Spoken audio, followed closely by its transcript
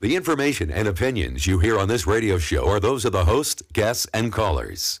The information and opinions you hear on this radio show are those of the host, guests, and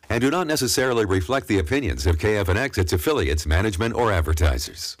callers, and do not necessarily reflect the opinions of KFNX, its affiliates, management, or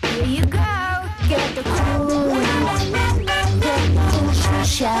advertisers. Here you go. Get the cool. Get the cool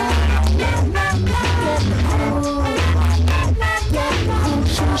Shoeshine. Get the cool. Get the cool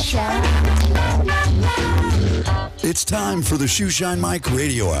Shoeshine. It's time for the Shoeshine Mike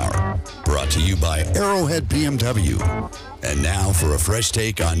Radio Hour, brought to you by Arrowhead BMW. And now for a fresh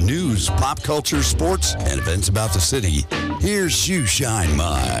take on news, pop culture, sports, and events about the city, here's Shoeshine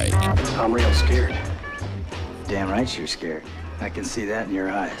Mike. I'm real scared. Damn right you're scared. I can see that in your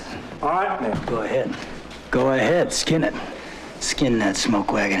eyes. All right, now, go ahead. Go ahead, skin it. Skin that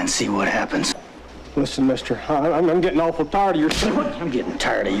smoke wagon and see what happens. Listen, mister, I'm getting awful tired of your... I'm getting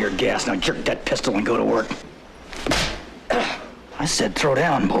tired of your gas. Now jerk that pistol and go to work. I said throw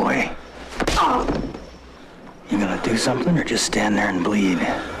down, boy. You gonna do something or just stand there and bleed?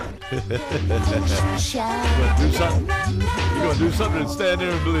 You're gonna do something and stand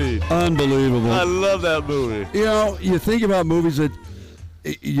there and bleed. Unbelievable. I love that movie. You know, you think about movies that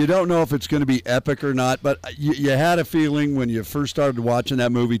you don't know if it's going to be epic or not, but you had a feeling when you first started watching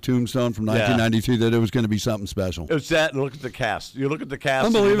that movie Tombstone from 1992 that it was going to be something special. It's that. Look at the cast. You look at the cast.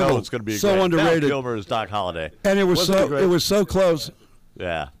 Unbelievable. And you know it's going to be so great. underrated. Val Kilmer is Doc Holliday. And it was so close.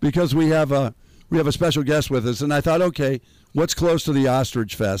 Yeah. Because we have a special guest with us, and I thought, okay, what's close to the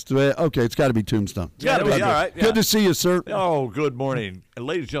Ostrich Fest? Okay, it's got to be Tombstone. It's got to be, all right. Yeah. Good to see you, sir. Oh, good morning. And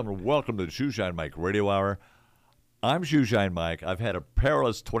ladies and gentlemen, welcome to the Shoeshine Mike Radio Hour. I'm Shoeshine Mike. I've had a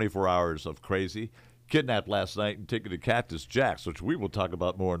perilous 24 hours of crazy. Kidnapped last night and taken to Cactus Jack's, which we will talk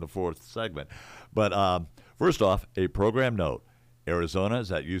about more in the fourth segment. But first off, a program note. Arizona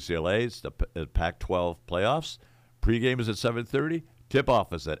is at UCLA's the Pac-12 playoffs. Pregame is at 7:30.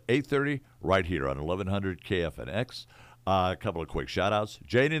 Tip-off is at 8:30 right here on 1100 KFNX. A couple of quick shout-outs.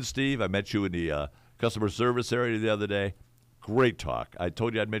 Jane and Steve, I met you in the customer service area the other day. Great talk. I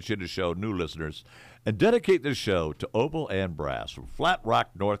told you I'd mention the show, new listeners, and dedicate this show to Opal and Brass from Flat Rock,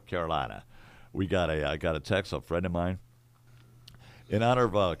 North Carolina. I got a text, a friend of mine, in honor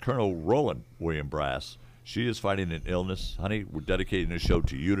of Colonel Roland William Brass. She is fighting an illness. Honey, we're dedicating this show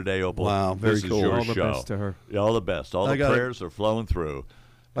to you today, Opal. Wow, very cool. Is your all the show. best to her. Yeah, all the best. All the prayers are flowing through.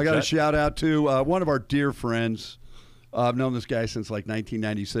 I got a shout out to one of our dear friends. I've known this guy since like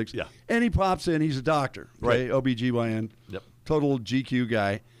 1996. Yeah. And he pops in. He's a doctor. Okay? Right. OBGYN. Yep. Total GQ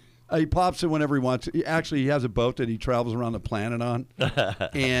guy. He pops in whenever he wants. He has a boat that he travels around the planet on.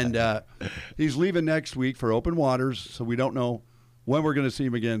 And he's leaving next week for open waters, so we don't know when we're going to see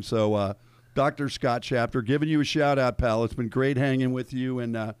him again. So Dr. Scott Chapter, giving you a shout-out, pal. It's been great hanging with you.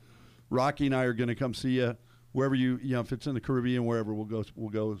 And Rocky and I are going to come see you wherever if it's in the Caribbean, wherever, we'll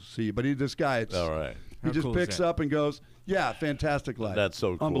go see you. But this guy, all right. He just picks up and goes, yeah, fantastic life. That's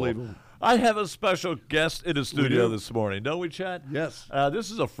so cool. Unbelievable. I have a special guest in the studio this morning. Don't we, Chad? Yes.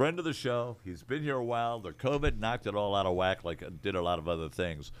 This is a friend of the show. He's been here a while. The COVID knocked it all out of whack like it did a lot of other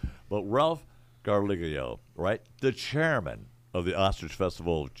things. But Ralph Garliglio, right, the chairman of the Ostrich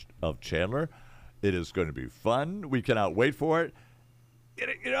Festival of Chandler. It is going to be fun. We cannot wait for it.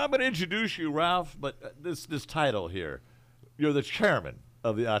 I'm going to introduce you, Ralph, but this title here, you're the chairman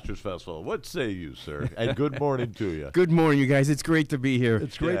of the Ostrich Festival. What say you, sir? And good morning to you. Good morning, you guys. It's great to be here.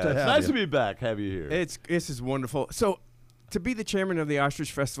 It's great to have it's you. nice to be back, have you here. This is wonderful. So, to be the chairman of the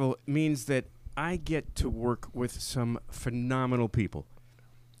Ostrich Festival means that I get to work with some phenomenal people.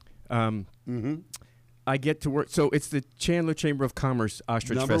 I get to work. So, it's the Chandler Chamber of Commerce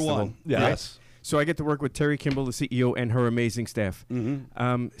Ostrich Number Festival. one. Yeah. Yes. So I get to work with Terry Kimball, the CEO, and her amazing staff.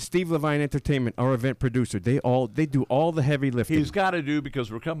 Steve Levine Entertainment, our event producer. They do all the heavy lifting. He's got to do,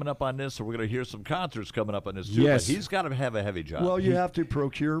 because we're coming up on this, so we're going to hear some concerts coming up on this too. Yes. But he's got to have a heavy job. Well, you have to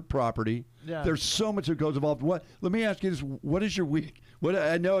procure property. Yeah. There's so much that goes involved. Let me ask you this: what is your week?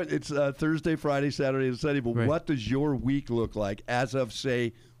 I know it's Thursday, Friday, Saturday, and Sunday, but what does your week look like as of,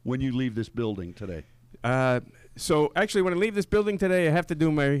 say, when you leave this building today? So actually, when I leave this building today, I have to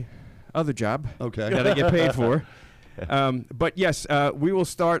do my other job. Okay. That I get paid for. But yes, we will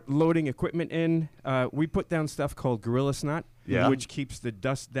start loading equipment in. We put down stuff called Gorilla Snot, which keeps the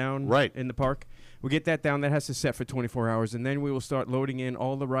dust down in the park. We get that down. That has to set for 24 hours. And then we will start loading in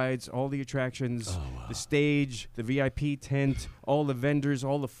all the rides, all the attractions, the stage, the VIP tent, all the vendors,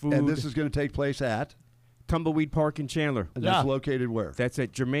 all the food. And this is going to take place at? Tumbleweed Park in Chandler. And that's located where? That's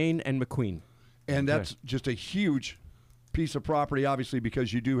at Germain and McQueen. And that's just a huge piece of property, obviously,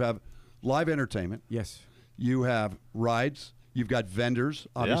 because you do have live entertainment. Yes. You have rides. You've got vendors,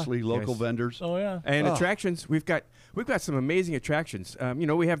 obviously local vendors. Oh yeah. And attractions. We've got some amazing attractions.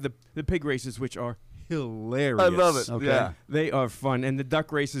 We have the pig races, which are hilarious. I love it. Okay. Yeah. They are fun. And the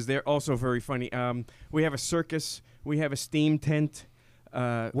duck races, they're also very funny. We have a circus. We have a steam tent.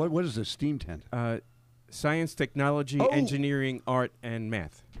 What is a steam tent? Science, technology, engineering, art, and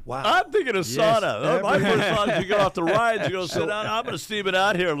math. Wow. I'm thinking of sauna. My first thought is you get off the ride, you go sit down. I'm going to steam it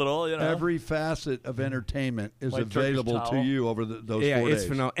out here a little. Every facet of entertainment is Like available Turkish to towel. you over those 4 days. Yeah, it's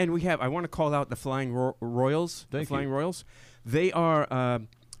phenomenal. And we have, I want to call out the Flying Royals. Thank the Flying you. Royals. They are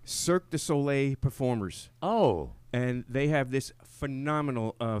Cirque du Soleil performers. Oh. And they have this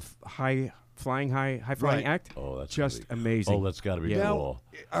phenomenal high flying act. Oh, that's just gonna be, amazing. Oh, that's got to be Yeah. cool.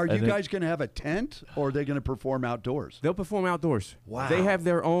 Are you guys going to have a tent, or are they going to perform outdoors? They'll perform outdoors. Wow. They have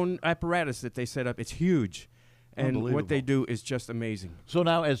their own apparatus that they set up. It's huge. And what they do is just amazing. So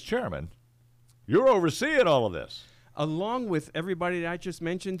now, as chairman, you're overseeing all of this. Along with everybody that I just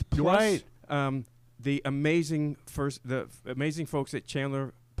mentioned, plus the amazing folks at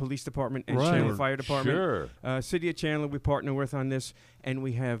Chandler Police Department and Chandler Fire Department. Sure. City of Chandler we partner with on this, and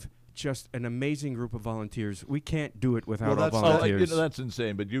we have just an amazing group of volunteers. We can't do it without our volunteers. That's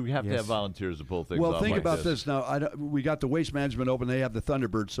insane, but you have to have volunteers to pull things off. Well, think like about this now. We got the Waste Management open. They have the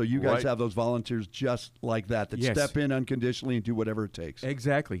Thunderbirds, so you guys have those volunteers just like that step in unconditionally and do whatever it takes.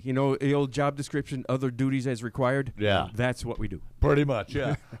 Exactly. You know, the old job description, other duties as required. Yeah. That's what we do. Pretty much,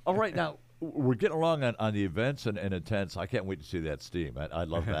 yeah. All right, now, we're getting along on the events and attends. I can't wait to see that steam. I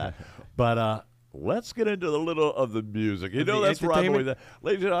love that. But let's get into a little of the music. You know, that's where I'm going.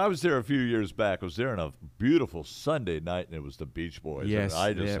 Ladies, I was there a few years back. I was there on a beautiful Sunday night, and it was the Beach Boys. Yes. And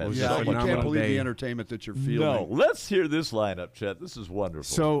I just had Yeah, so you much can't fun. believe the entertainment that you're feeling. No, let's hear this lineup, Chet. This is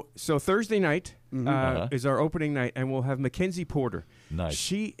wonderful. So Thursday night is our opening night, and we'll have Mackenzie Porter. Nice.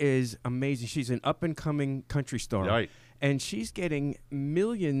 She is amazing. She's an up-and-coming country star. Right. And she's getting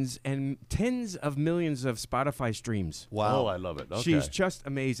millions and tens of millions of Spotify streams. Wow. Oh, I love it. Okay. She's just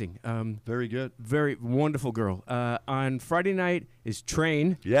amazing. Very good. Very wonderful girl. On Friday night is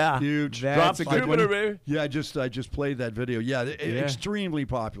Train. Yeah. Huge. That's a good one. Baby. Yeah, I just played that video. Yeah, extremely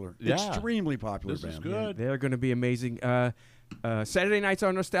popular. Yeah. Extremely popular This band. is good. They're going to be amazing. Saturday night's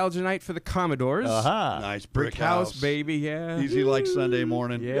our nostalgia night for the Commodores. Nice Brick House, baby, yeah. Easy like Sunday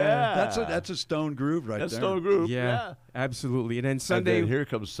morning. Yeah. That's a stone groove right That's there. Stone Groove. Yeah, absolutely. And then Sunday, And then here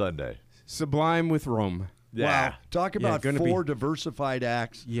comes Sunday. Sublime with Rome. Yeah. Wow. Talk about gonna four diversified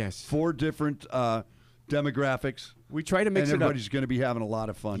acts. Yes. 4 different demographics. We try to mix and it up. everybody's going to be having a lot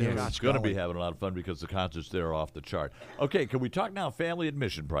of fun. Yes. It's going to be having a lot of fun because the concerts there are off the chart. Okay, can we talk now family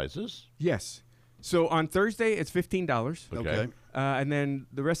admission prices? Yes. So on Thursday, it's $15. Okay. And then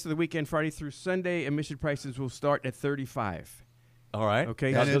the rest of the weekend, Friday through Sunday, admission prices will start at $35. All right.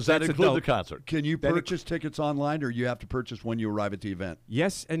 Okay. Now, And does that that's include the adult. concert? Can you purchase tickets online, or you have to purchase when you arrive at the event?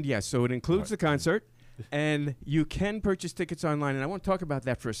 Yes and yes. So it includes the concert, and you can purchase tickets online. And I want to talk about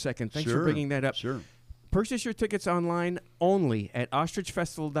that for a second. Thanks for bringing that up. Sure. Purchase your tickets online only at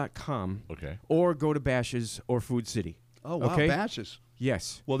ostrichfestival.com. Okay. Or go to Bash's or Food City. Oh, wow. Okay? Bashes.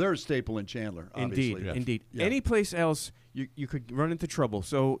 Yes. Well, they're a staple in Chandler, obviously. Indeed, indeed. Yeah. Any place else, you could run into trouble.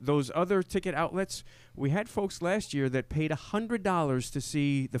 So those other ticket outlets, we had folks last year that paid $100 to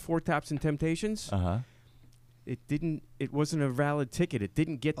see the Four Tops and Temptations. Uh-huh. It wasn't a valid ticket. It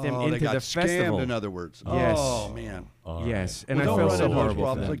didn't get them they into got the scammed, festival. in other words. Yes. Oh, man. Yes. And Well, I don't felt run so into those horrible for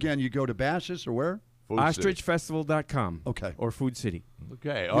problems. them. Again, you go to Bashes or where? Ostrichfestival.com. Okay. Or Food City.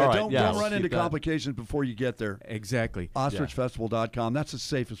 Okay. Yeah, All right. don't let's run into keep that. complications before you get there. Exactly. Ostrichfestival.com. That's the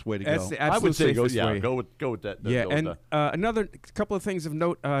safest way to That's go. the I absolute would say safest way. go with that. Yeah, go with and the- another couple of things of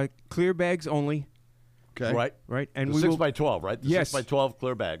note: clear bags only. Okay. right. And The we 6 will, by 12, right? The Yes. 6 by 12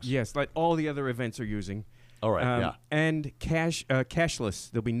 clear bags. Yes, like all the other events are using. All right. Yeah. And cashless.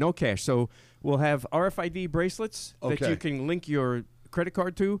 There'll be no cash. So we'll have RFID bracelets that Okay. you can link your credit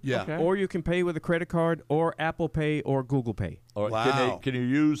card to. Yeah. Okay. Or you can pay with a credit card or Apple Pay or Google Pay. All right. Wow. Can you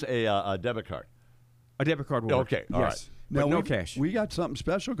use a debit card? A debit card will work. Okay, all yes. right. But no we- cash. We got something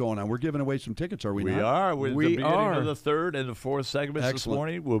special going on. We're giving away some tickets, are we We not? are. With We the beginning are. of the 3rd and the 4th segments this Excellent.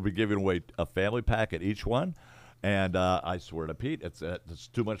 morning, we'll be giving away a family pack at each one. And I swear to Pete, it's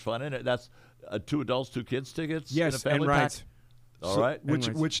too much fun in it. That's 2 adults, 2 kids tickets in a Yes, family and pack. rides. All So right.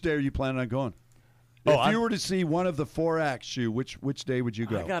 Which day are you planning on going? Oh, If you were to see one of the 4 acts, Shoe, which day would you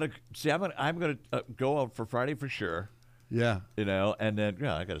go? I gotta see. I'm gonna go out for Friday for sure. Yeah. You know, and then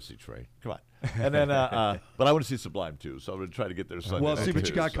I gotta see Trey. Come on. And then, but I want to see Sublime too. So I'm gonna try to get there Sunday. Well, night, see, but too,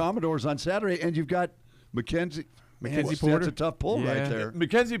 you got so. Commodores on Saturday, and you've got Mackenzie Mackenzie That's Porter. a tough pull right Yeah. there.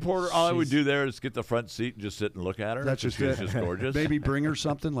 Mackenzie Porter, all I would She's- do there is get the front seat and just sit and look at her. That's just She's it. just gorgeous. Maybe bring her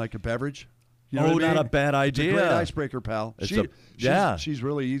something like a beverage. You know what I mean? Not a bad idea. It's a great icebreaker, pal. She's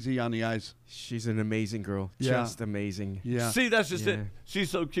really easy on the ice. She's an amazing girl. Yeah. Just amazing. Yeah. See, that's just it. She's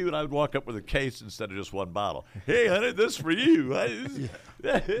so cute. I would walk up with a case instead of just one bottle. Hey, honey, this for you. Maybe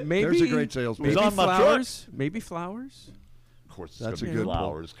there's a great salesman. Maybe on my flowers. Maybe flowers. Of course, That's a be good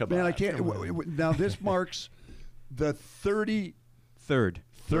flowers. Come Man, on. I can't. Now this marks the 33rd.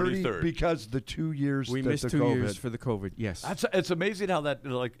 33rd. Because the 2 years We that missed the 2 COVID. years for the COVID. Yes. It's amazing how that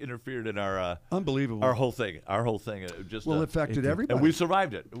interfered in our Unbelievable. our whole thing. Our whole thing. It just Well, it affected everybody. and we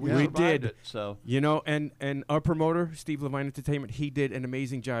survived it. We survived did. it. So And our promoter, Steve Levine Entertainment, he did an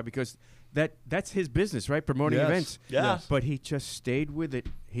amazing job because that's his business, right? Promoting Yes. events. Yeah. Yes. But he just stayed with it.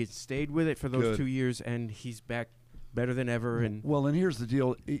 He stayed with it for those Good. 2 years, and he's back better than ever. And Well, and here's the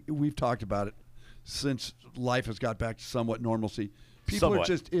deal. We've talked about it since life has got back to somewhat normalcy. People are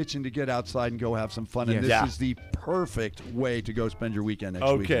just itching to get outside and go have some fun, and Yes. this Yeah. is the perfect way to go spend your weekend next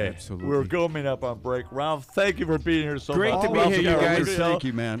weekend. okay, Absolutely. we're coming up on break. Ralph, thank you for being here so Great much. to be Ralph here, you Scott guys. Radio. Thank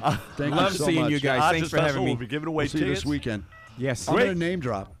you, man. Thank Love you so seeing much. you guys. Arches Thanks for Festival, having me. We'll be giving away We'll see you tickets. this weekend. yes. I'm going to name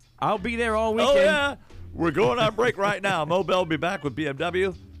drop. I'll be there all weekend. Oh yeah, we're going on break right now. Mo Bell will be back with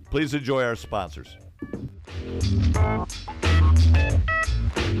BMW. Please enjoy our sponsors.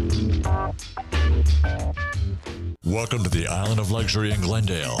 Welcome to the Island of Luxury in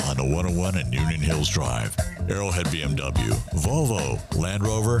Glendale on the 101 and Union Hills Drive. Arrowhead BMW, Volvo, Land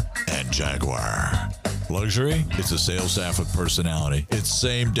Rover, and Jaguar. Luxury? It's a sales staff with personality. It's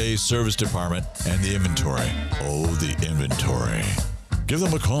same-day service department and the inventory. Oh, the inventory. Give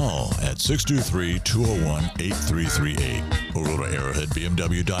them a call at 623-201-8338 or go to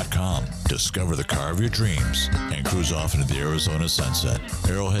arrowheadbmw.com. Discover the car of your dreams and cruise off into the Arizona sunset.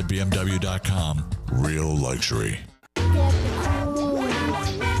 Arrowheadbmw.com. Real luxury.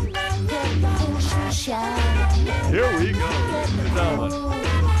 Here we go.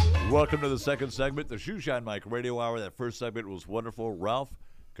 Gentlemen. Welcome to the second segment, the Shoeshine Mike Radio Hour. That first segment was wonderful. Ralph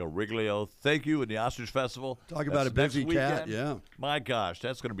Gariglio, thank you, and the Ostrich Festival. Talk about a That's busy next cat, weekend. yeah. My gosh,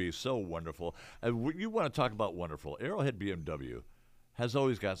 that's going to be so wonderful. And you want to talk about wonderful. Arrowhead BMW has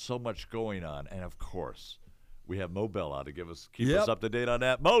always got so much going on. And, of course, we have Mo Bell out to keep us up to date on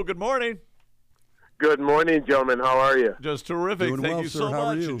that. Mo, good morning. Good morning, gentlemen. How are you? Just terrific. Doing Thank well, you sir. so How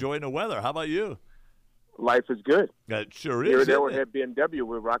are much. you? Enjoying the weather. How about you? Life is good. It sure Here is. at isn't Arrowhead BMW,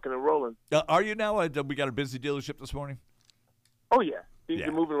 we're rocking and rolling. it? Are you now? We got a busy dealership this morning? Oh, yeah. Things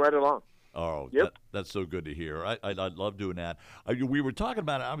are moving right along. Oh, Yep. That's so good to hear. I love doing that. We were talking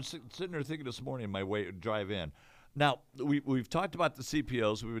about it. I was sitting there thinking this morning on my way to drive in. Now, we've talked about the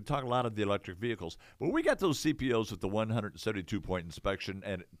CPOs. We've been talking a lot of the electric vehicles. But we got those CPOs with the 172-point inspection.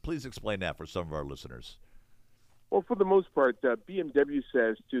 And please explain that for some of our listeners. Well, for the most part, BMW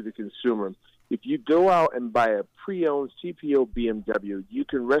says to the consumer, if you go out and buy a pre-owned CPO BMW, you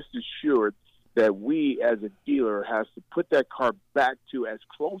can rest assured that we, as a dealer, has to put that car back to as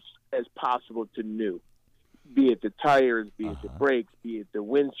close as possible to new, be it the tires, be it the brakes, be it the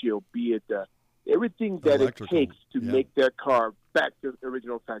windshield, be it everything that Electrical. it takes to make that car back to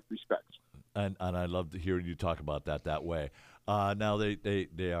original factory specs. And I love to hear you talk about that way. Now, they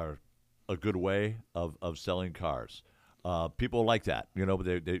are a good way of selling cars. People like that. You know,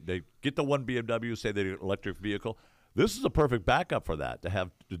 they get the one BMW, say they're an electric vehicle. This is a perfect backup for that. To have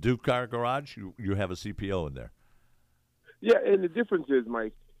the Duke Car Garage, you have a CPO in there. Yeah, and the difference is,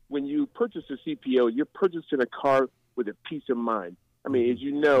 Mike, when you purchase a CPO, you're purchasing a car with a peace of mind. I mean, as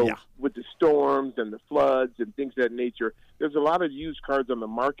you know, with the storms and the floods and things of that nature, there's a lot of used cars on the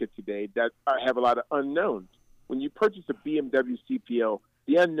market today that have a lot of unknowns. When you purchase a BMW CPO,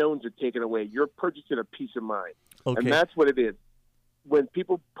 the unknowns are taken away. You're purchasing a peace of mind. Okay. And that's what it is. When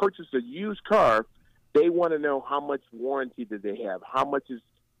people purchase a used car, they want to know how much warranty do they have, how much is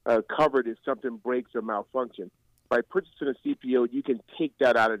covered if something breaks or malfunctions. By purchasing a CPO, you can take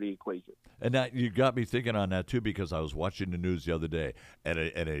that out of the equation. And that you got me thinking on that, too, because I was watching the news the other day, and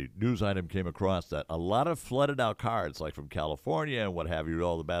a news item came across that a lot of flooded-out cars, like from California and what have you,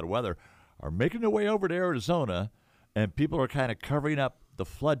 all the bad weather, are making their way over to Arizona, and people are kind of covering up the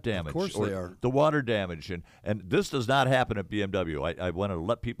flood damage. Of course or they are. The water damage. And this does not happen at BMW. I want to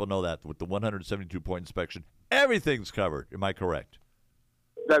let people know that with the 172-point inspection, everything's covered. Am I correct?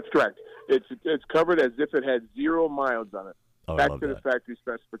 That's correct. It's covered as if it had 0 miles on it. Oh, back I love to the that. factory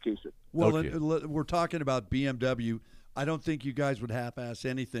specification. Well, Okay. we're talking about BMW. I don't think you guys would half-ass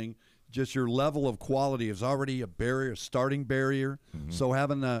anything. Just your level of quality is already a barrier, a starting barrier. So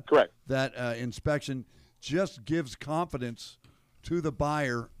having that inspection just gives confidence to the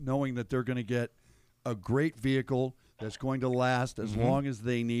buyer, knowing that they're going to get a great vehicle that's going to last as long as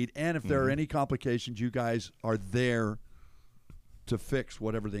they need. And if there are any complications, you guys are there to fix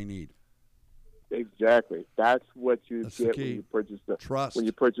whatever they need. Exactly. That's what you get when you purchase when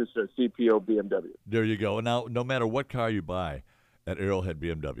you purchase a CPO BMW. There you go. Now, no matter what car you buy at Arrowhead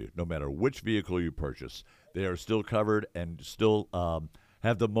BMW, no matter which vehicle you purchase, they are still covered and still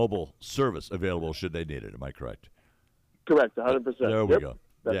have the mobile service available should they need it. Am I correct? Correct, 100%. There we go.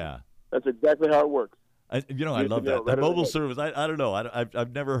 That's exactly how it works. I love that. The mobile service, I don't know.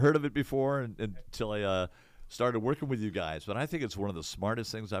 I've never heard of it before until I started working with you guys, but I think it's one of the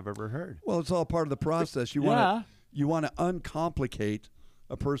smartest things I've ever heard. Well, it's all part of the process. You want to uncomplicate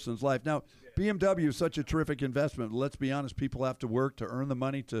a person's life. Now, BMW is such a terrific investment. Let's be honest, people have to work to earn the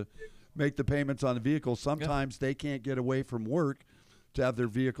money to make the payments on the vehicle. Sometimes they can't get away from work to have their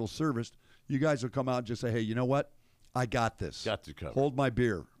vehicle serviced. You guys will come out and just say, hey, you know what? I got this. Got you covered. Hold my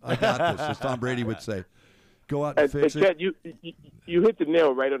beer. I got this, as Tom Brady would say. Go out and fix it. Chad, you hit the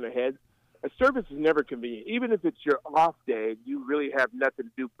nail right on the head. A service is never convenient. Even if it's your off day, you really have nothing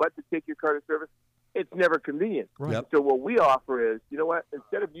to do but to take your car to service, it's never convenient. Right. Yep. So what we offer is, you know what,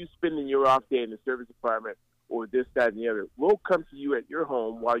 instead of you spending your off day in the service department or this, that, and the other, we'll come to you at your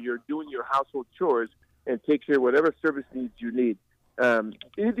home while you're doing your household chores and take care of whatever service needs you need.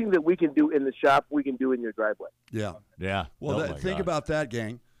 Anything that we can do in the shop, we can do in your driveway. Yeah. Yeah. Well, think about that,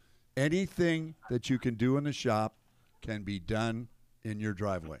 gang. Anything that you can do in the shop can be done in your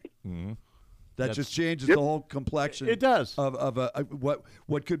driveway. Mm-hmm. That just changes the whole complexion. It does. Of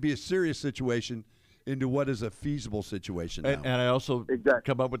what could be a serious situation into what is a feasible situation now. And I also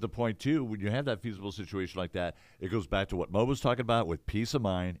come up with the point, too, when you have that feasible situation like that, it goes back to what Mo was talking about with peace of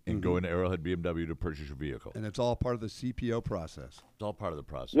mind and going to Arrowhead BMW to purchase your vehicle. And it's all part of the CPO process. It's all part of the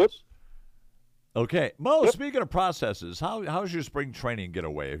process. Yep. Okay. Mo, speaking of processes, how's your spring training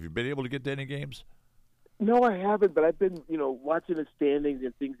getaway? Have you been able to get to any games? No, I haven't, but I've been, watching the standings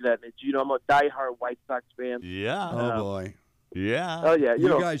and things of that nature. I'm a diehard White Sox fan. Yeah. Oh, boy. Yeah. Oh, yeah.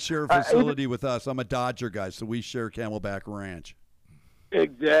 You guys share a facility with us. I'm a Dodger guy, so we share Camelback Ranch.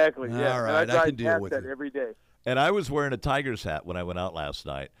 Exactly. Yeah. All right, I can deal with that it every day. And I was wearing a Tigers hat when I went out last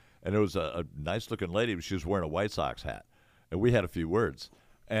night, and there was a nice-looking lady. She was wearing a White Sox hat, and we had a few words.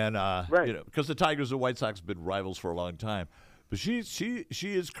 And because the Tigers and White Sox have been rivals for a long time, but she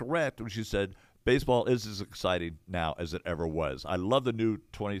is correct when she said baseball is as exciting now as it ever was. I love the new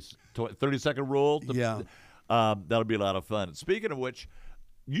 30-second rule. That'll be a lot of fun. Speaking of which,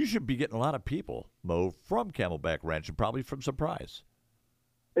 you should be getting a lot of people, Mo, from Camelback Ranch and probably from Surprise.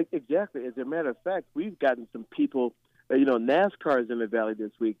 Exactly. As a matter of fact, we've gotten some people. NASCAR is in the Valley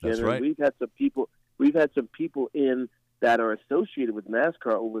this weekend. That's right. We've had some people in that are associated with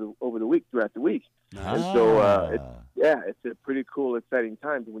NASCAR over the week, throughout the week. And so it's a pretty cool, exciting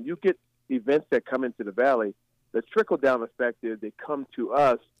time. When you get events that come into the Valley, the trickle-down effect is they come to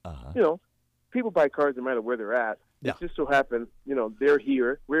us. People buy cars no matter where they're at. Yeah. It just so happens, they're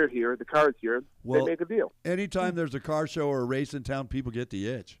here, we're here, the car's here. Well, they make a deal. Anytime there's a car show or a race in town, people get the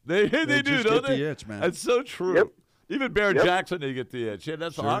itch. They do, just don't get they? the itch, man. That's so true. Yep. Even Barrett Jackson, they get the itch. Yeah,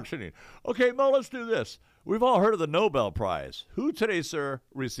 that's auctioning. Okay, Mo, let's do this. We've all heard of the Nobel Prize. Who today, sir,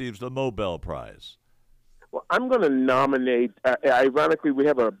 receives the Nobel Prize? Well, I'm going to nominate. Ironically, we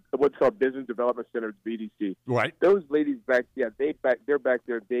have what's called Business Development Center, BDC. Right. Those ladies they're back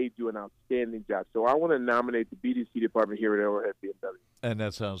there. They do an outstanding job. So I want to nominate the BDC department here at Arrowhead BMW. And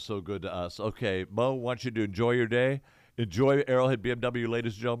that sounds so good to us. Okay, Mo, I want you to enjoy your day. Enjoy Arrowhead BMW,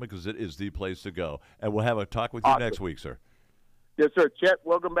 ladies and gentlemen, because it is the place to go. And we'll have a talk with you next week, sir. Yes, sir. Chet,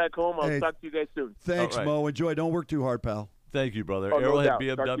 welcome back home. I'll talk to you guys soon. Thanks, Mo. Enjoy. Don't work too hard, pal. Thank you, brother. Oh, Arrowhead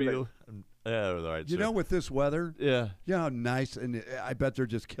no doubt. BMW. Yeah, all right, you know, with this weather, you know how nice, and I bet they're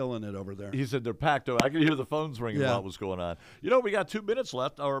just killing it over there. He said they're packed. I could hear the phones ringing while it was going on. We got 2 minutes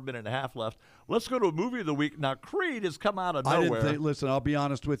left, or a minute and a half left. Let's go to a movie of the week. Now, Creed has come out of nowhere. Listen, I'll be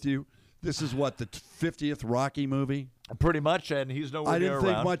honest with you. This is what, the 50th Rocky movie? Pretty much, and he's nowhere near around. I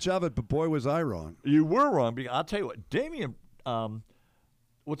didn't think much of it, but boy, was I wrong. You were wrong. I'll tell you what, Damien,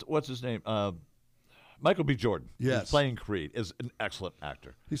 what's his name? Michael B. Jordan, who's playing Creed, is an excellent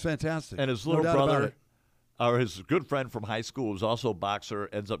actor. He's fantastic. And his little brother, or his good friend from high school, who's also a boxer,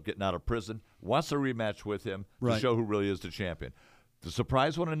 ends up getting out of prison, wants to rematch with him to show who really is the champion. The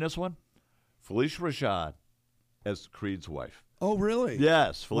surprise one in this one, Felicia Rashad as Creed's wife. Oh, really?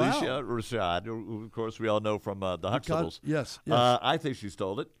 Yes, Felicia Rashad, who, of course, we all know from the Huxtables. Yes. I think she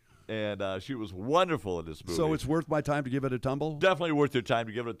stole it. And she was wonderful in this movie. So it's worth my time to give it a tumble? Definitely worth your time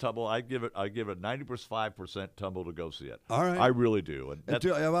to give it a tumble. I give it 95% tumble to go see it. All right. I really do. And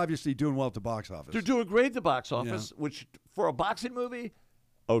I'm obviously doing well at the box office. They're doing great at the box office, which for a boxing movie,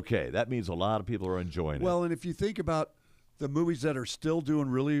 okay, that means a lot of people are enjoying it. Well, and if you think about the movies that are still doing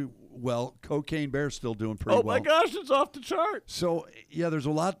really well, Cocaine Bear's still doing pretty well. Oh, my gosh, it's off the chart. So, yeah, there's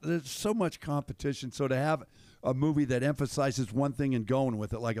so much competition. So to have a movie that emphasizes one thing and going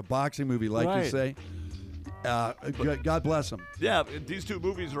with it, like a boxing movie, like you say, God bless them. Yeah, these two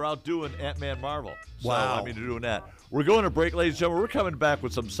movies are outdoing Ant-Man Marvel. So, Wow. I mean, they're doing that. We're going to break, ladies and gentlemen. We're coming back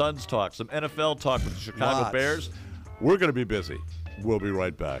with some Suns talk, some NFL talk with the Chicago Bears. We're going to be busy. We'll be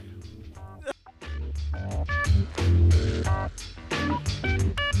right back.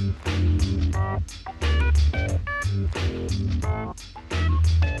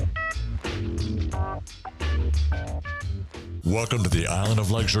 Welcome to the Island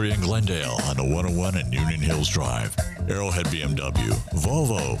of Luxury in Glendale on the 101 and Union Hills Drive. Arrowhead BMW,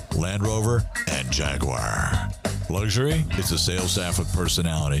 Volvo, Land Rover, and Jaguar. Luxury? It's a sales staff with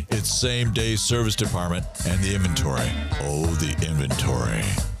personality. It's same-day service department and the inventory. Oh, the inventory.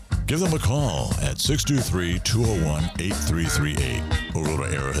 Give them a call at 623-201-8338 or go to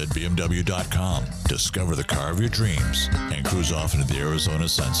arrowheadbmw.com. Discover the car of your dreams and cruise off into the Arizona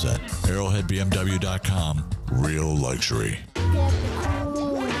sunset. Arrowheadbmw.com. Real luxury.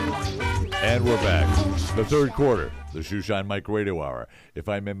 And we're back. The third quarter, the Shoeshine Mike Radio Hour. If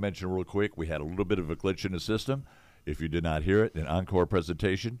I may mention real quick, we had a little bit of a glitch in the system. If you did not hear it, an encore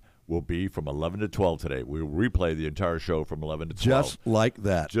presentation will be from 11 to 12 today. We will replay the entire show from 11 to 12. Just like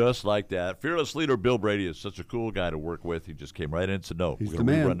that. Just like that. Fearless leader Bill Brady is such a cool guy to work with. He just came right in and said, no, we're going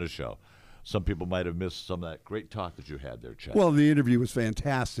to rerun the show. Some people might have missed some of that great talk that you had there, Chad. Well, the interview was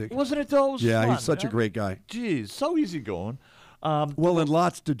fantastic. Wasn't it, though? It was fun, he's such a great guy. Geez, so easygoing. Well, and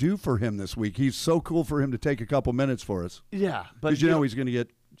lots to do for him this week. He's so cool for him to take a couple minutes for us. Yeah. Because he's going to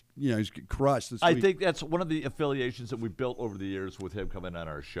get, he's crushed this week. I think that's one of the affiliations that we built over the years with him coming on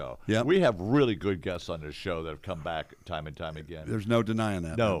our show. Yep. We have really good guests on this show that have come back time and time again. There's no denying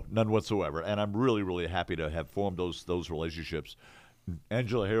that. No, none whatsoever. And I'm really, really happy to have formed those relationships.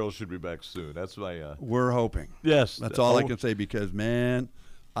 Angela Harrell should be back soon. That's my... We're hoping. Yes. That's all I can say because, man,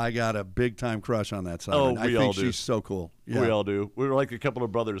 I got a big-time crush on that siren. Oh, we all do. I think she's so cool. Yeah. We all do. We were like a couple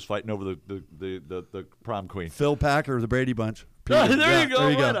of brothers fighting over the prom queen. Phil Packer, the Brady Bunch. There you go.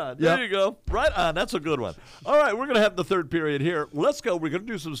 Right on. There you go. Right on. That's a good one. All right, we're going to have the third period here. Let's go. We're going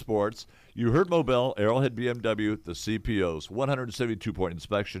to do some sports. You heard Mobile, Arrowhead BMW, the CPOs, 172-point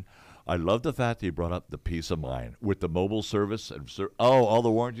inspection. I love the fact that you brought up the peace of mind with the mobile service and all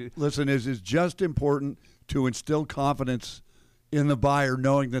the warranty. Listen, it's just important to instill confidence in the buyer,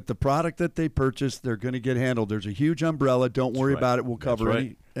 knowing that the product that they purchased, they're going to get handled. There's a huge umbrella. Don't worry about it. We'll cover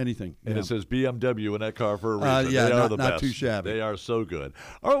anything. And it says BMW in that car for a reason. Yeah, they are the not best. Too shabby. They are so good.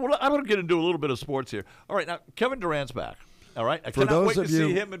 All right, well, I'm going to get into a little bit of sports here. All right, now, Kevin Durant's back. All right, I cannot wait to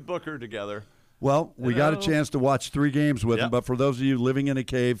see him and Booker together. Well, we got a chance to watch 3 games with him, but for those of you living in a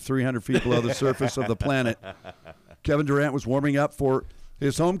cave 300 feet below the surface of the planet, Kevin Durant was warming up for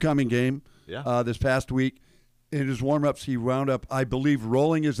his homecoming game this past week. In his warm-ups, he wound up, I believe,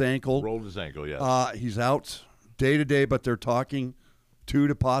 rolling his ankle. Rolled his ankle, yes. He's out day to day, but they're talking 2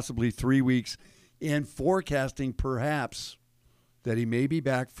 to possibly 3 weeks and forecasting perhaps that he may be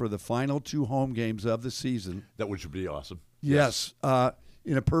back for the final 2 home games of the season. That would be awesome. Yes.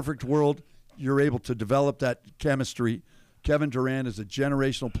 In a perfect world, you're able to develop that chemistry. Kevin Durant is a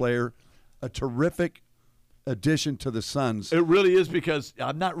generational player, a terrific addition to the Suns. It really is because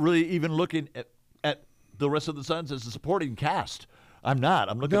I'm not really even looking at the rest of the Suns as a supporting cast. I'm not.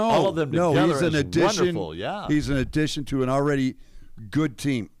 I'm looking at all of them together he's an addition, wonderful. Yeah. He's an addition to an already good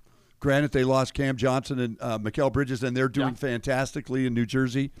team. Granted, they lost Cam Johnson and Mikal Bridges, and they're doing fantastically in New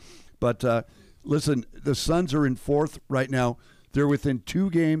Jersey. But listen, the Suns are in 4th right now. They're within 2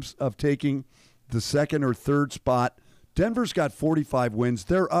 games of taking the 2nd or 3rd spot. Denver's got 45 wins.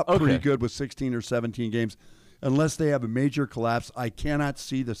 They're up pretty good with 16 or 17 games. Unless they have a major collapse, I cannot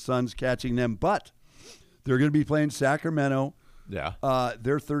see the Suns catching them. But they're going to be playing Sacramento. Yeah.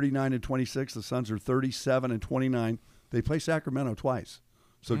 They're 39-26. The Suns are 37-29. They play Sacramento twice.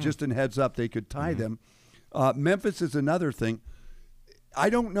 So just in heads up, they could tie them. Memphis is another thing. I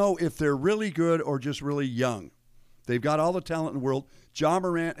don't know if they're really good or just really young. They've got all the talent in the world. John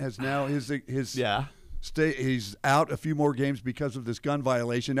Morant has now he's out a few more games because of this gun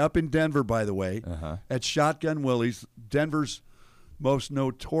violation up in Denver, by the way, at Shotgun Willie's, Denver's most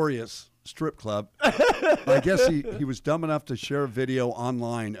notorious strip club. I guess he was dumb enough to share a video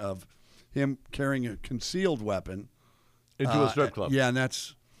online of him carrying a concealed weapon into a strip club. Yeah, and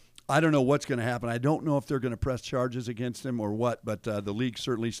I don't know what's going to happen. I don't know if they're going to press charges against him or what, but the league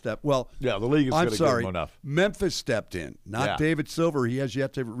certainly stepped. Well, the league is going to give him enough. Memphis stepped in, not David Silver. He has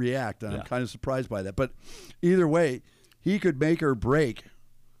yet to react, and I'm kind of surprised by that. But either way, he could make or break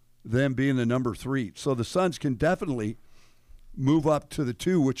them being the number 3. So the Suns can definitely move up to the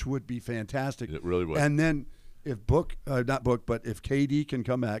 2, which would be fantastic. It really would. And then if if KD can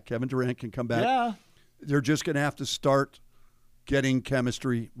come back, Kevin Durant can come back, they're just going to have to start getting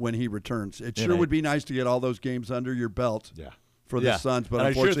chemistry when he returns. It sure would be nice to get all those games under your belt for the Suns, but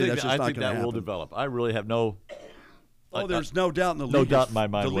unfortunately that's just not going to happen. I think that will develop. I really have no there's no doubt in the league. No doubt in my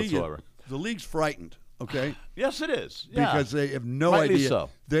mind whatsoever. The league's frightened, okay? Yes, it is. Yeah. Because they have no Rightly idea. So.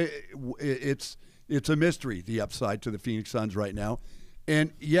 It's a mystery, the upside to the Phoenix Suns right now.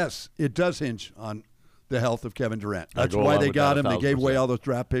 And, yes, it does hinge on the health of Kevin Durant. That's why they got him. They gave away all those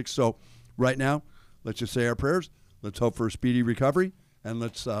draft picks. So right now, let's just say our prayers. Let's hope for a speedy recovery, and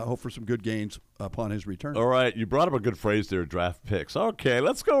let's hope for some good gains upon his return. All right. You brought up a good phrase there, draft picks. Okay,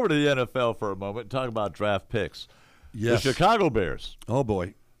 let's go over to the NFL for a moment and talk about draft picks. Yes. The Chicago Bears. Oh,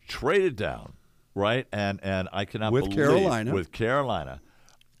 boy. Traded down, right? And I cannot believe. With Carolina.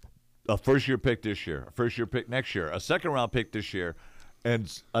 A first-year pick this year, a first-year pick next year, a second-round pick this year,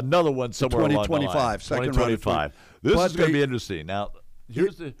 and another one somewhere along the line. 2025. This is going to be interesting. Now,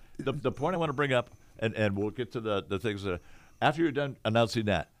 here's the point I want to bring up, and we'll get to the things that after you're done announcing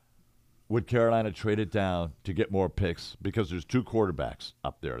that, would Carolina trade it down to get more picks? Because there's 2 quarterbacks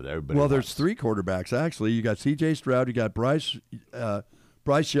up there that everybody wants. There's 3 quarterbacks, actually. You got C.J. Stroud, you got Bryce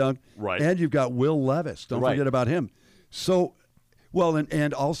Young, right, and you've got Will Levis. Don't forget about him. So,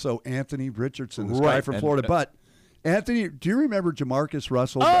 and also Anthony Richardson, this guy from Florida. But, Anthony, do you remember Jamarcus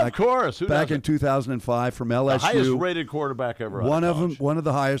Russell? Of course. Back in 2005 from LSU. The highest-rated quarterback ever. One of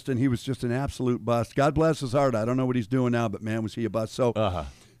the highest, and he was just an absolute bust. God bless his heart. I don't know what he's doing now, but, man, was he a bust. So,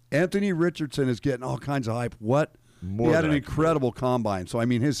 Anthony Richardson is getting all kinds of hype. He had an incredible combine. So, I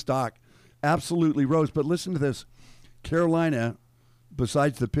mean, his stock absolutely rose. But listen to this. Carolina,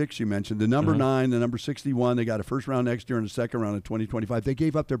 besides the picks you mentioned, the number 9, the number 61, they got a first round next year and a second round in 2025. They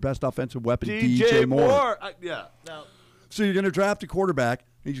gave up their best offensive weapon, DJ Moore. So you're going to draft a quarterback,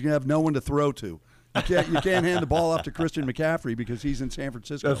 and you're going to have no one to throw to. You can't hand the ball off to Christian McCaffrey because he's in San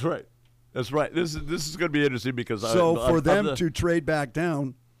Francisco. That's right. That's right. This is going to be interesting because for them to trade back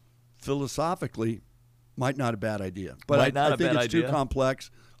down, philosophically, might not a bad idea. But I think it's too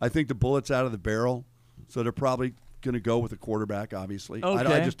complex. I think the bullet's out of the barrel, so they're probably going to go with a quarterback, obviously.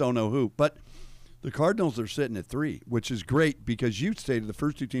 Okay. I just don't know who. But the Cardinals are sitting at 3, which is great because you stated the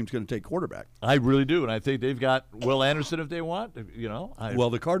first 2 teams going to take quarterback. I really do, and I think they've got Will Anderson if they want.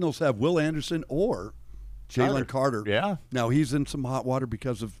 The Cardinals have Will Anderson or Jalen Carter. Yeah. Now, he's in some hot water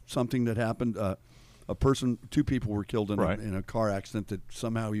because of something that happened. 2 people were killed in a car accident that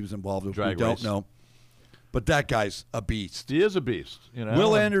somehow he was involved with. We don't know. But that guy's a beast. He is a beast.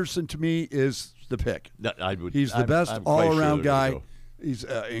 Will Anderson, to me, is the pick. He's the best all-around guy. He's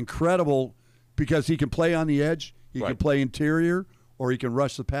incredible because he can play on the edge, he can play interior, or he can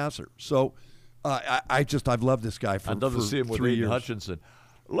rush the passer. So I've loved this guy for 3 years. I'd love to see him with Aiden Hutchinson.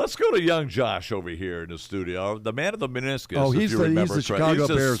 Let's go to young Josh over here in the studio, the man of the meniscus. Oh, he's the Chicago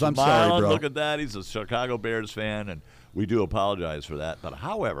Bears. I'm sorry, bro. Look at that. He's a Chicago Bears fan, and we do apologize for that. But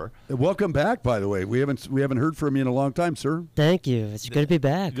however, welcome back. By the way, we haven't heard from you in a long time, sir. Thank you. It's good to be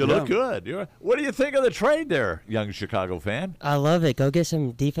back. You look good. What do you think of the trade there, young Chicago fan? I love it. Go get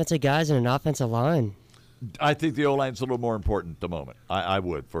some defensive guys and an offensive line. I think the O-line's a little more important at the moment. I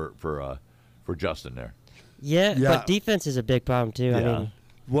would for Justin there. Yeah, but defense is a big problem too. Yeah. I mean.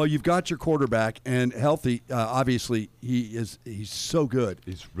 Well, you've got your quarterback and healthy. Obviously, he's so good.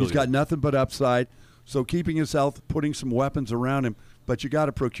 He's got nothing but upside. So keeping his health, putting some weapons around him, but you got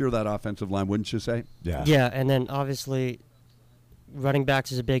to procure that offensive line, wouldn't you say? Yeah. Yeah, and then obviously, running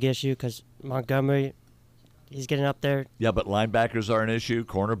backs is a big issue because Montgomery, he's getting up there. Yeah, but linebackers are an issue.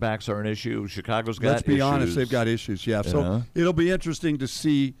 Cornerbacks are an issue. Chicago's got issues. Let's be honest, they've got issues. Yeah. So it'll be interesting to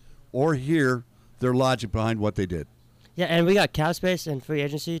see or hear their logic behind what they did. Yeah, and we got cap space and free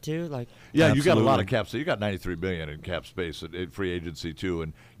agency too. You got a lot of cap space. You got $93 billion in cap space in free agency too.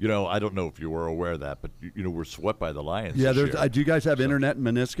 And I don't know if you were aware of that, but we're swept by the Lions. Yeah, this year. Do you guys have internet and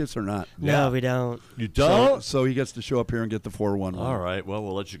meniscus or not? No, we don't. You don't? So he gets to show up here and get the 4-1. All right. Well,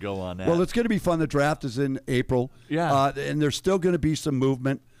 we'll let you go on that. Well, it's going to be fun. The draft is in April. Yeah. And there's still going to be some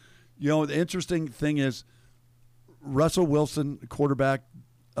movement. The interesting thing is Russell Wilson, quarterback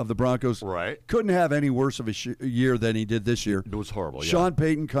of the Broncos, couldn't have any worse of a year than he did this year. It was horrible. Sean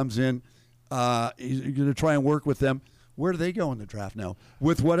Payton comes in. He's going to try and work with them. Where do they go in the draft now?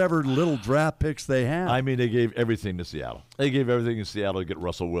 With whatever little draft picks they have. I mean, they gave everything to Seattle. They gave everything to Seattle to get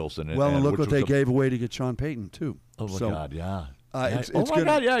Russell Wilson. And look what they gave away to get Sean Payton, too. Oh, my God, yeah.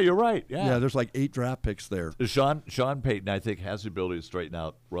 God, yeah, you're right. Yeah, there's like 8 draft picks there. Sean Payton, I think, has the ability to straighten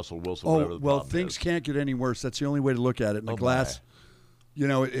out Russell Wilson. Oh, well, things can't get any worse. That's the only way to look at it. And the glass You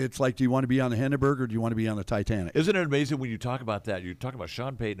know, it's like, do you want to be on the Hindenburg or do you want to be on the Titanic? Isn't it amazing when you talk about that? You talk about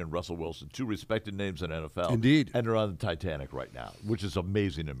Sean Payton and Russell Wilson, two respected names in NFL. Indeed. And they're on the Titanic right now, which is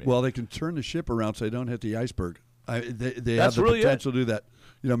amazing to me. Well, they can turn the ship around so they don't hit the iceberg. They That's have the really potential to do that.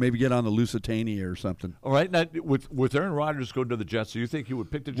 You know, maybe get on the Lusitania or something. All right. Now, with Aaron Rodgers going to the Jets, do you think he would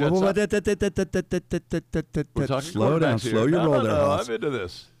pick the Jets up? Slow down. Slow your roll there, Hoss. I'm into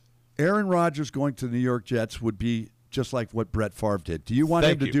this. Aaron Rodgers going to the New York Jets would be just like what Brett Favre did. Do you want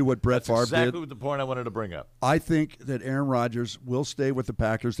him to do what Brett Favre did? That's exactly the point I wanted to bring up. I think that Aaron Rodgers will stay with the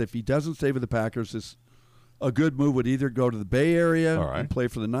Packers. If he doesn't stay with the Packers, a good move would either go to the Bay Area and play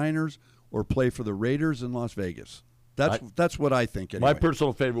for the Niners or play for the Raiders in Las Vegas. That's what I think. Anyway. My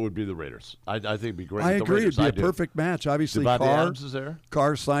personal favorite would be the Raiders. I think it'd be great. I agree. It'd be a perfect match. Obviously, Adams is there.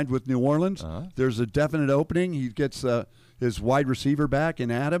 Carr signed with New Orleans. There's a definite opening. He gets his wide receiver back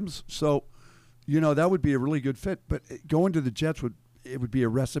in Adams. So, you know, that would be a really good fit. But going to the Jets would be a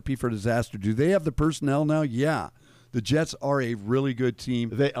recipe for disaster. Do they have the personnel now? Yeah. The Jets are a really good team.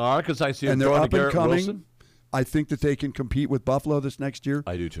 They are, because I see them and they're throwing up to and Garrett coming. Wilson. I think that they can compete with Buffalo this next year.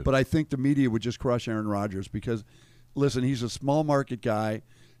 I do too. But I think the media would just crush Aaron Rodgers because, listen, he's a small market guy.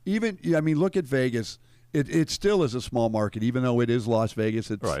 Look at Vegas. It still is a small market, even though it is Las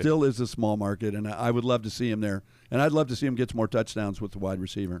Vegas. It still is a small market, and I would love to see him there. And I'd love to see him get some more touchdowns with the wide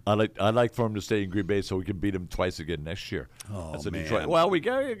receiver. I'd like for him to stay in Green Bay so we can beat him twice again next year. Oh, that's man. Detroit. Well, we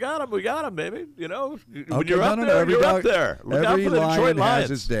got him, baby. You know, when Okay, you're up there, you're up there. Look out Every for the Detroit Lion Lions. has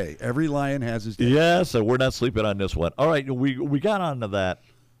his day. Every Lion has his day. Yeah, so we're not sleeping on this one. All right, we got onto that.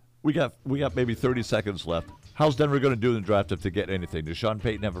 We got maybe 30 seconds left. How's Denver going to do in the draft if they get anything? Does Sean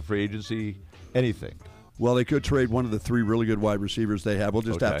Payton have a free agency? Anything? Well, they could trade one of the three really good wide receivers they have. We'll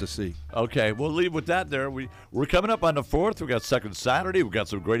just have to see. Okay, we'll leave with that there. We're coming up on the 4th. We got Second Saturday. We've got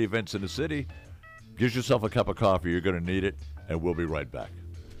some great events in the city. Get yourself a cup of coffee. You're going to need it, and we'll be right back.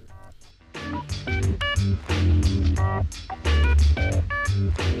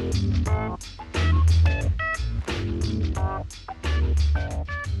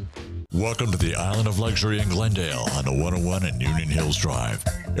 Welcome to the Island of Luxury in Glendale on the 101 and Union Hills Drive.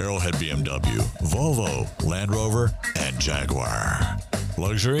 Arrowhead BMW, Volvo, Land Rover, and Jaguar.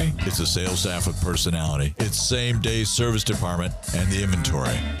 Luxury? It's a sales staff with personality. It's same-day service department and the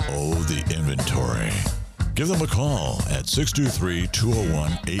inventory. Oh, the inventory. Give them a call at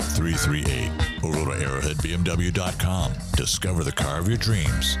 623-201-8338 or go to arrowheadbmw.com. Discover the car of your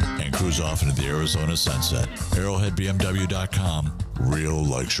dreams and cruise off into the Arizona sunset. Arrowheadbmw.com. Real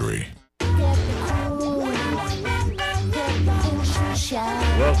luxury.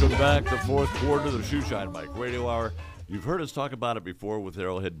 Welcome back to fourth quarter of the Shoeshine Mike Radio Hour. You've heard us talk about it before with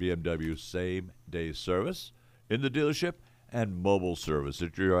Arrowhead BMW same-day service in the dealership and mobile service.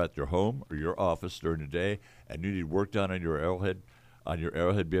 If you're at your home or your office during the day and you need work done on your Arrowhead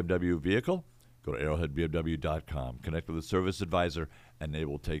BMW vehicle, go to arrowheadbmw.com. Connect with a service advisor, and they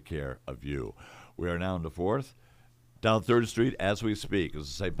will take care of you. We are now in the 4th. Down 3rd Street as we speak is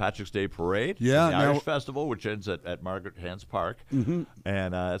the St. Patrick's Day Parade. Yeah, the Irish Festival, which ends at Margaret Hans Park. Mm-hmm.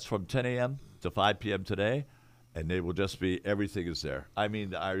 And it's from 10 a.m. to 5 p.m. today. And they will just be, everything is there. I mean,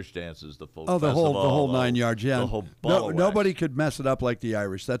 the Irish dances, the folk festival. The whole 9 yards, yeah. The whole ball of nobody could mess it up like the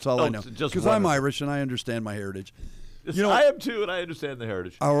Irish. That's all I know. Because I'm Irish and I understand my heritage. You know, I am too, and I understand the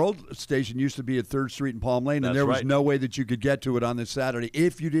heritage. Our old station used to be at 3rd Street and Palm Lane, and there was no way that you could get to it on this Saturday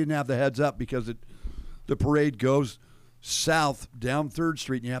if you didn't have the heads up, because the parade goes south down 3rd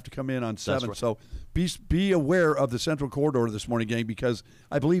Street, and you have to come in on 7th. Right. So be aware of the Central Corridor this morning, gang, because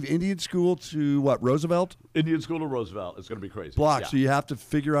I believe Indian School to Roosevelt? Indian School to Roosevelt. It's going to be crazy. Block. Yeah. So you have to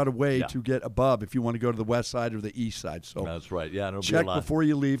figure out a way to get above if you want to go to the west side or the east side. So that's right. Yeah, it'll check be a lot. Before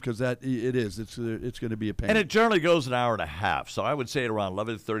you leave, because it's going to be a pain. And it generally goes an hour and a half. So I would say at around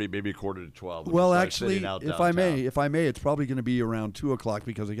 11:30, maybe 11:45. Well, actually, if I may, it's probably going to be around 2 o'clock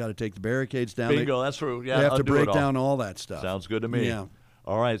because they got to take the barricades down. Bingo, that's true. Yeah, they have to break down all that stuff. Sounds good to me. Yeah.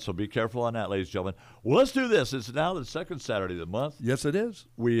 All right, so be careful on that, ladies and gentlemen. Well, let's do this. It's now the second Saturday of the month. Yes, it is.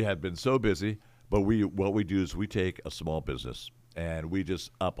 We have been so busy, but what we do is we take a small business and we just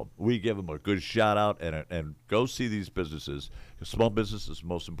up them. We give them a good shout out and go see these businesses. Small business is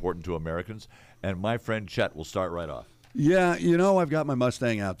most important to Americans. And my friend Chet will start right off. Yeah, I've got my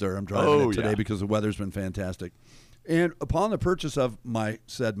Mustang out there. I'm driving it today because the weather's been fantastic. And upon the purchase of my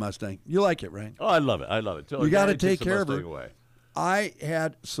said Mustang, you like it, right? Oh, I love it. I love it. You got to take care of it. I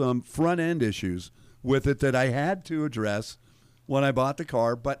had some front-end issues with it that I had to address when I bought the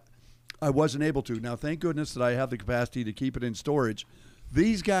car, but I wasn't able to. Now, thank goodness that I have the capacity to keep it in storage.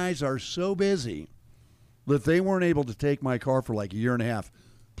 These guys are so busy that they weren't able to take my car for like a year and a half,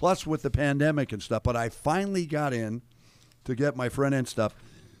 plus with the pandemic and stuff. But I finally got in, to get my front end stuff.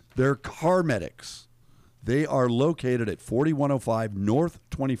 They're Car Medics. They are located at 4105 North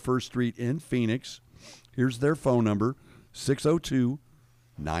 21st Street in Phoenix. Here's their phone number,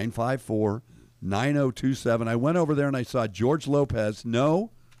 602-954-9027. I went over there and I saw George Lopez.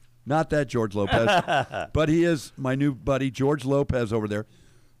 No, not that George Lopez, but he is my new buddy, George Lopez, over there.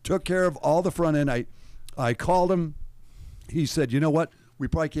 Took care of all the front end. I called him. He said, you know what? We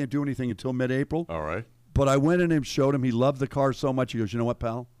probably can't do anything until mid-April. All right. But I went in and showed him. He loved the car so much. He goes, you know what,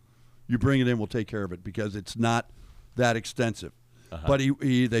 pal? You bring it in, we'll take care of it because it's not that extensive. But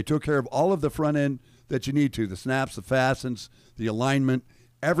they took care of all of the front end that you need to, the snaps, the fastens, the alignment,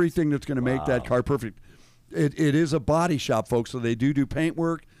 everything that's going to make that car perfect. It is a body shop, folks, so they do paint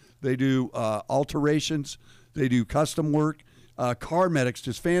work. They do alterations. They do custom work. Car Medics,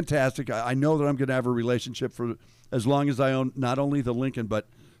 just fantastic. I know that I'm going to have a relationship for as long as I own not only the Lincoln but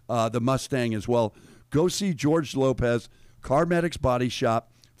the Mustang as well. Go see George Lopez, Car Medics Body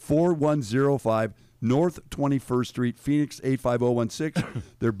Shop, 4105 North 21st Street, Phoenix 85016.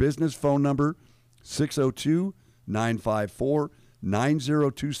 Their business phone number,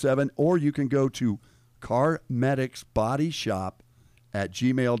 602-954-9027. Or you can go to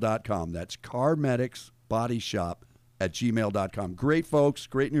carmedicsbodyshop@gmail.com. That's carmedicsbodyshop@gmail.com. Great folks,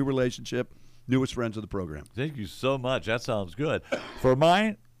 great new relationship, newest friends of the program. Thank you so much. That sounds good. For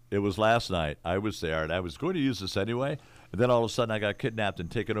mine, it was last night. I was there, and I was going to use this anyway. And then all of a sudden, I got kidnapped and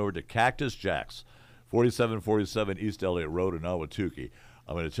taken over to Cactus Jack's, 4747 East Elliott Road in Ahwatukee.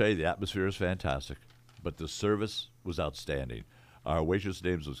 I'm going to tell you, the atmosphere is fantastic, but the service was outstanding. Our waitress'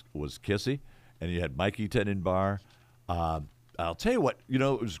 name was Kissy, and you had Mikey Tenenbaum. I'll tell you what,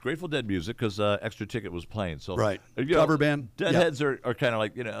 it was Grateful Dead music because Extra Ticket was playing. So right, cover band. Deadheads are kind of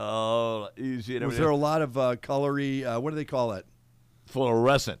like, easy. And was there a lot of colory, what do they call it?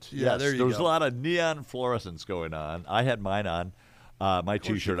 Fluorescent. Yeah, yes. There was a lot of neon fluorescence going on. I had mine on, my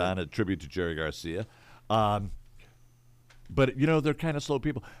T-shirt on, a tribute to Jerry Garcia. But, they're kind of slow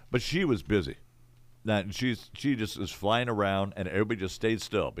people. But she was busy. And she just is flying around, and everybody just stayed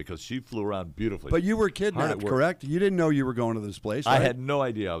still because she flew around beautifully. But you were kidnapped, correct? You didn't know you were going to this place, right? I had no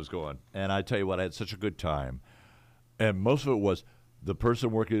idea I was going. And I tell you what, I had such a good time. And most of it was the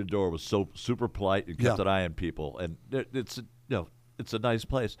person working the door was so super polite and kept an eye on people. And it's a nice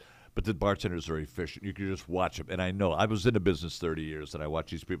place, but the bartenders are efficient. You can just watch them. And I know I was in the business 30 years, and I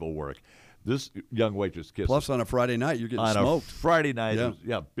watch these people work. This young waitress kisses. Plus, on a Friday night, you're getting smoked. On a Friday night, it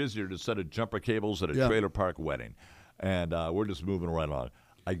was, busier to set of jumper cables at a trailer park wedding. And we're just moving right along.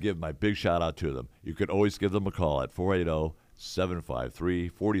 I give my big shout-out to them. You can always give them a call at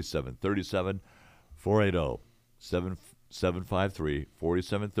 480-753-4737,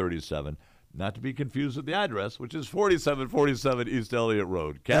 480-753-4737. Not to be confused with the address, which is 4747 East Elliott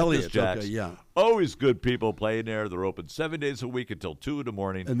Road. Cactus Jack's. Okay, Always good people playing there. They're open 7 days a week until 2 in the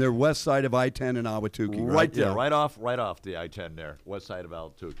morning. And they're west side of I-10 in Ahwatukee, right? Right there, right off the I-10 there, west side of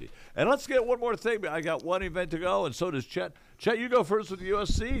Ahwatukee. And let's get one more thing. I got one event to go, and so does Chet. Chet, you go first with the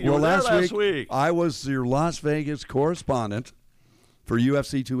USC. You were there last week. I was your Las Vegas correspondent for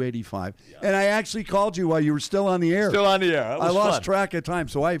UFC 285. And I actually called you while you were still on the air. Still on the air. I lost track of time,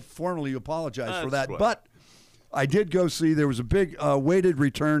 so I formally apologize for that. Good. But I did go see, there was a big weighted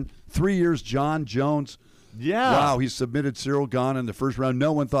return, 3 years, John Jones. Yeah. Wow, he submitted Cyril Gahn in the first round.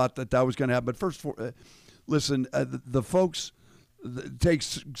 No one thought that was going to happen. But first, listen, the folks take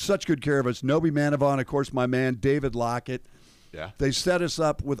such good care of us. Nobi Manavon, of course, my man, David Lockett. Yeah. They set us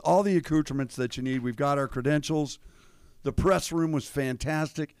up with all the accoutrements that you need. We've got our credentials. The press room was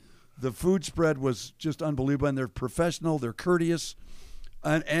fantastic. The food spread was just unbelievable. And they're professional, they're courteous,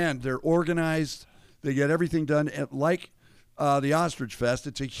 and they're organized. They get everything done. Like the Ostrich Fest,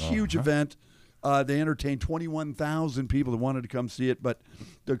 it's a huge event. They entertained 21,000 people that wanted to come see it. But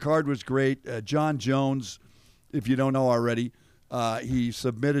the card was great. John Jones, if you don't know already, he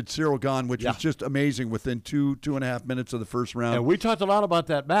submitted Cyril Gahn, which was just amazing within 2.5 minutes of the first round. And we talked a lot about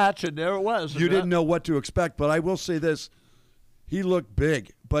that match, and there it was. You didn't know what to expect, but I will say this. He looked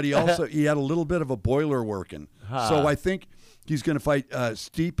big, but he also he had a little bit of a boiler working. So I think he's going to fight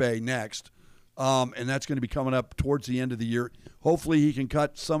Stipe next, and that's going to be coming up towards the end of the year. Hopefully he can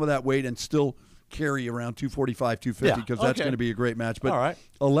cut some of that weight and still carry around 245, 250, because that's going to be a great match. But all right.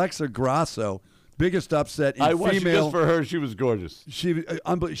 Alexa Grasso, biggest upset in female. Just for her, she was gorgeous.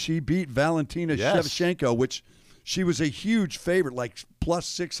 She beat Valentina Shevchenko, which she was a huge favorite, like plus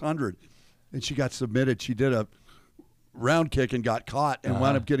 600, and she got submitted. She did a round kick and got caught and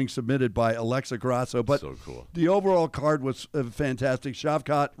wound up getting submitted by Alexa Grasso. But so cool. The overall card was fantastic.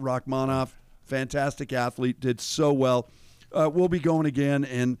 Shavkat Rakhmonov, fantastic athlete, did so well. we'll be going again.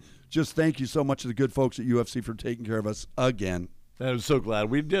 And just thank you so much to the good folks at UFC for taking care of us again. I'm so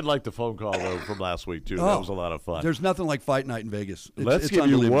glad. We did like the phone call though, from last week, too. That was a lot of fun. There's nothing like fight night in Vegas. Let's give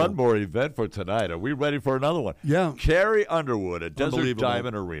you one more event for tonight. Are we ready for another one? Yeah. Carrie Underwood at Desert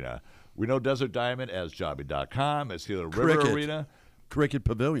Diamond Arena. We know Desert Diamond as Jobby.com, as Gila River Arena. Cricket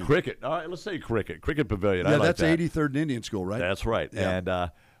Pavilion. Cricket. All right, let's say Cricket. Cricket Pavilion. Yeah, I like that's that. 83rd and Indian School, right? That's right. Yeah.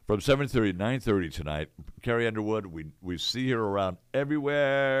 And from 7:30 to 9:30 tonight, Carrie Underwood, we see her around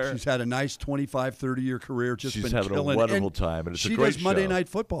everywhere. She's had a nice 25, 30-year career. She's having a wonderful time, and it's a great show. She does Monday Night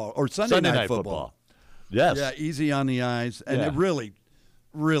Football or Sunday Night Football. Yes. Yeah, easy on the eyes, and really,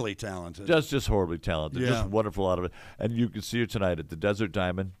 really talented. Just horribly talented. Yeah. Just wonderful out of it. And you can see her tonight at the Desert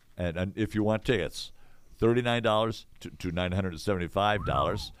Diamond, and if you want tickets, $39 to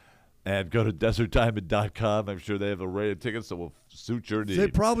 $975. And go to desertdiamond.com. I'm sure they have a array of tickets that will suit your needs. They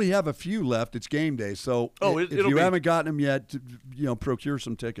probably have a few left. It's game day, so if you haven't gotten them yet, procure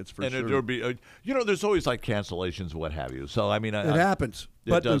some tickets for sure. And there'll be, there's always like cancellations, what have you. So I mean, it happens.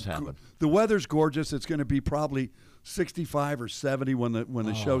 It does happen. The weather's gorgeous. It's going to be probably 65 or 70 when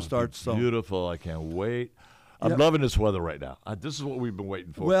the show starts. So beautiful! I can't wait. I'm loving this weather right now. This is what we've been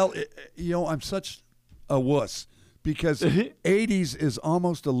waiting for. Well, I'm such a wuss. Because 80s is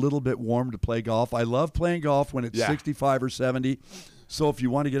almost a little bit warm to play golf. I love playing golf when it's 65 or 70. So if you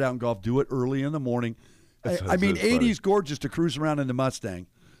want to get out and golf, do it early in the morning. I mean, 80s gorgeous to cruise around in the Mustang.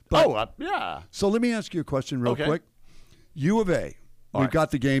 But, yeah. So let me ask you a question real quick. U of A, we've got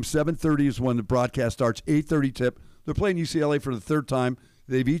the game. 7:30 is when the broadcast starts. 8:30 tip. They're playing UCLA for the third time.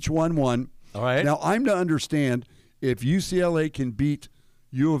 They've each won one. All right. Now, I'm to understand if UCLA can beat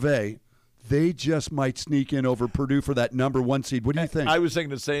U of A, they just might sneak in over Purdue for that number 1 seed. What do you think? I was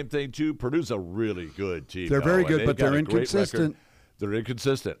thinking the same thing, too. Purdue's a really good team. They're very good, but they're inconsistent. They're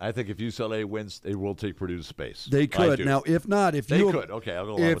inconsistent. I think if UCLA wins, they will take Purdue's space. They could. Now, if not, if they could. Okay, I'll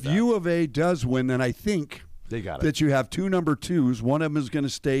go along with that. If U of A does win, then I think they got that you have two number twos. One of them is going to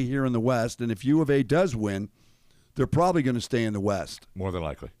stay here in the West, and if U of A does win, they're probably going to stay in the West. More than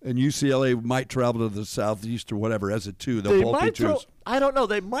likely. And UCLA might travel to the Southeast or whatever as a two. They'll both be twos. I don't know.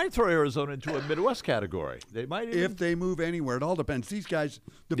 They might throw Arizona into a Midwest category. They might if they move anywhere. It all depends. These guys,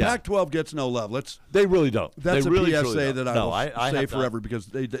 the Pac-12 gets no love. They really don't. That's they really, a PSA that I will say forever not. Because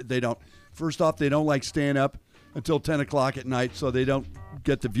they don't. First off, they don't like staying up until 10 o'clock at night, so they don't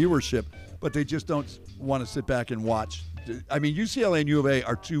get the viewership. But they just don't want to sit back and watch. I mean, UCLA and U of A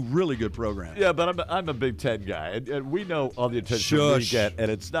are two really good programs. Yeah, but I'm a Big Ten guy, and we know all the attention we get, and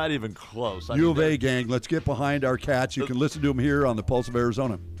it's not even close. U of A gang, let's get behind our Cats. You can listen to them here on the Pulse of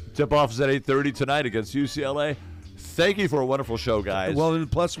Arizona. Tip-off is at 8:30 tonight against UCLA. Thank you for a wonderful show, guys. Well,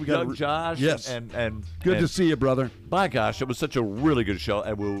 and plus we got Josh. Yes, and good to see you, brother. My gosh, it was such a really good show,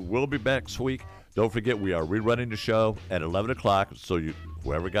 and we'll be back next week. Don't forget, we are rerunning the show at 11 o'clock, so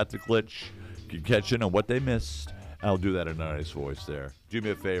whoever got the glitch can catch in on what they missed. I'll do that in a nice voice there. Do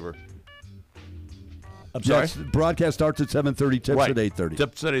me a favor. I'm sorry? Yes, broadcast starts at 7:30, tips at 8:30.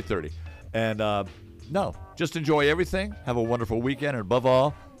 Tips at 8:30. And, no, just enjoy everything. Have a wonderful weekend. And above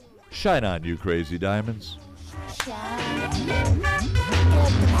all, shine on, you crazy diamonds. Shine. Get the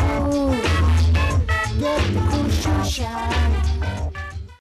cool. Get the cool shoeshine.